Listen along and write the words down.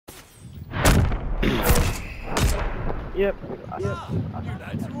Yep.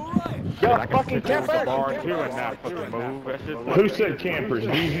 Yo, fucking camper! Who said campers?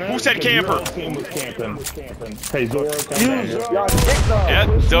 Who said camper? Your team was camping. Hey, Zoro, come down.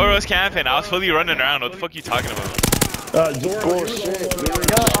 Yep, Zoro's camping. I was fully running around. What the fuck are you talking about? Zoro,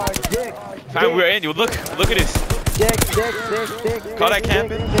 Fam, we're in. You look at this. Dick. Call that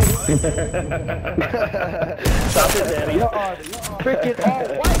camping? Stop it, Daddy. Freaking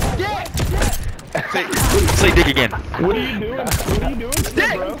what? Dick! Say dick again. What are you doing?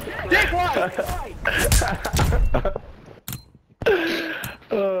 Dick! Bro? Dick what?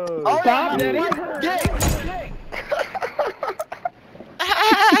 Stop, Daddy. Dick!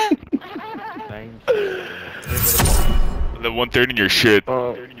 The 1/3 in your shit.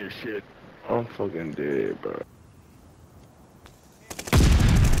 I'm fucking dead, bro.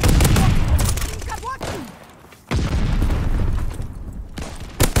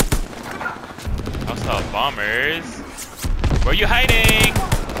 Hostile bombers. Where are you hiding?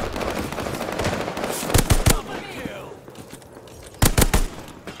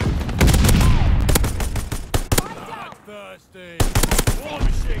 Thirsty. War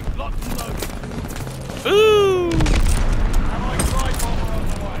machine, locked and loaded. Ooh!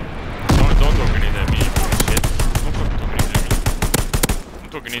 Don't throw grenades at me, shit. Don't throw grenades at me. Don't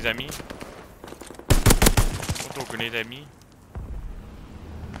throw grenades at me. Don't throw grenades at me.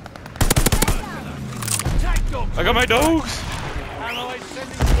 I got my dogs! Allies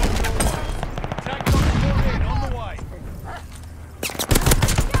sending dogs your way. Attack dogs brought in, on the way.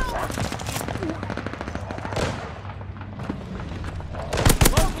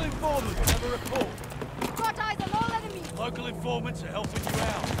 Local informants have a report. Got eyes on all enemies. Local informants are helping you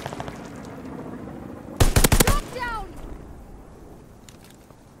out. Drop down.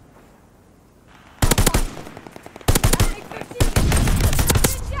 Enemy 15. Get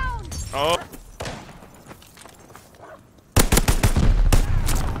down. Oh.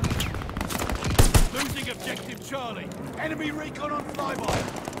 Losing objective Charlie. Enemy recon on flyby.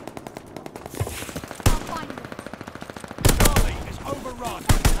 I'll find them. Charlie is overrun.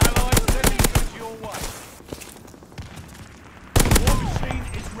 Allies sending goods your way. War machine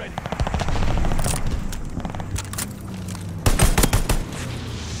is ready.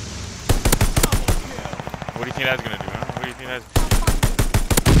 Double kill. What do you think that's gonna do, huh? What do you think that's...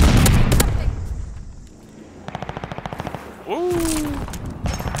 Ooh!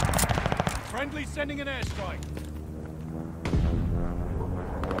 Friendly sending an airstrike.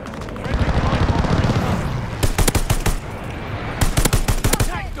 Friendly flight bomber is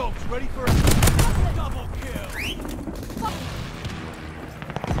attack dogs ready for a double kill.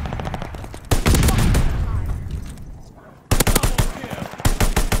 Double kill.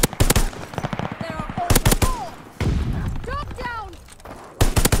 There are only 4. Drop down.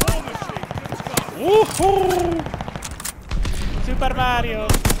 War machine, good stuff. Woohoo! Super Mario!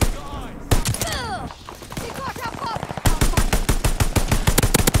 They got our boss.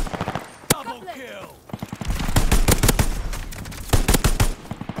 Double kill.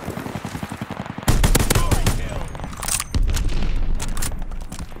 Double kill.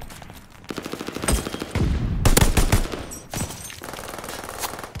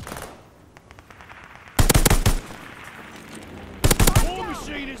 War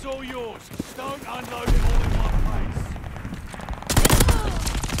machine is all yours. Don't unload it all in one place.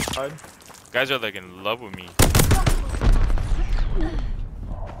 Guys are like in love with me.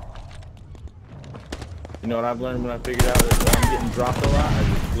 You know what I've learned when I figured out that when I'm getting dropped a lot, I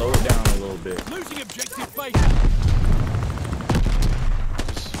just slow it down a little bit. Losing objective base.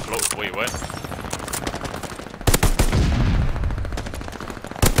 Just float. Wait, what?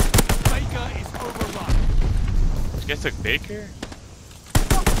 Baker is overrun. This guy took Baker?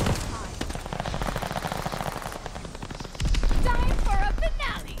 Time for a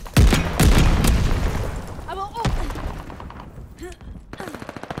finale. I will open.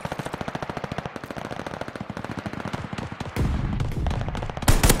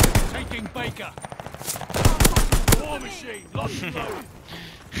 Taking Baker. War machine, locked and loaded.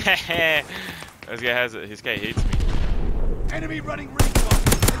 This guy hates me. Enemy running recon.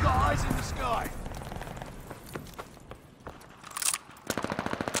 They've got eyes in the sky.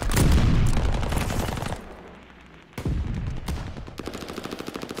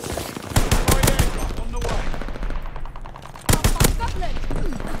 Deploy aircraft on the way. Dublin.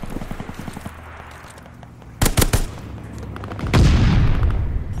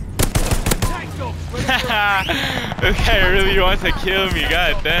 Attack dogs ready for This guy really wants to kill me,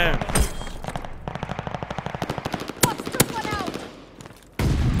 god damn. Boss took one out.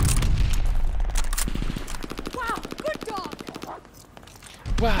 Wow, good dog.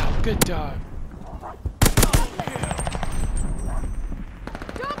 Wow, good dog.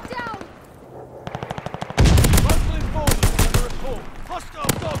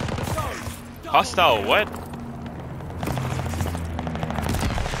 Hostile, what?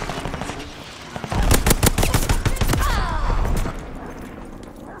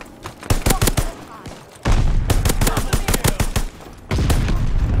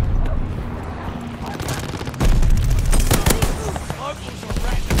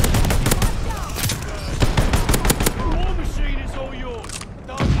 War machine is all yours.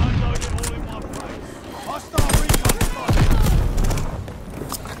 Don't unload it all in one place. Hostile recon spotted.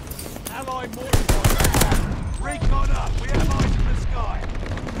 Ally mortified. Recon up. We have eyes in the sky.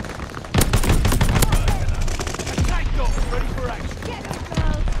 Attack dog ready for action. Get him,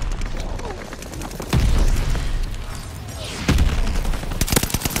 girls.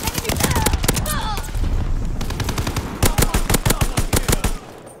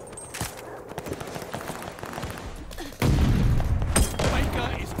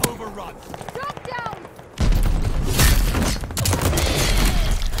 Baker is overrun. Drop down.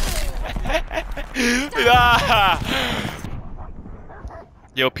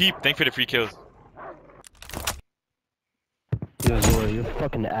 Yo, Peep, thank you for the free kills. Yo, Zoe, you're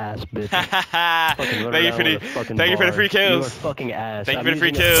fucking ass, bitch. Thank you for the free kills. You're fucking ass. Thank you I'm for the free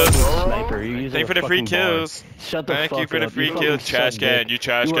using a kills. fucking Sniper. You're using Thank you for a the free fucking bar. kills. Shut the Thank fuck you for the up. free You kills. fucking Trash suck, can. bitch. You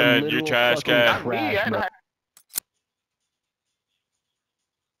trash You a can. You literal trash fucking can. trash, bro.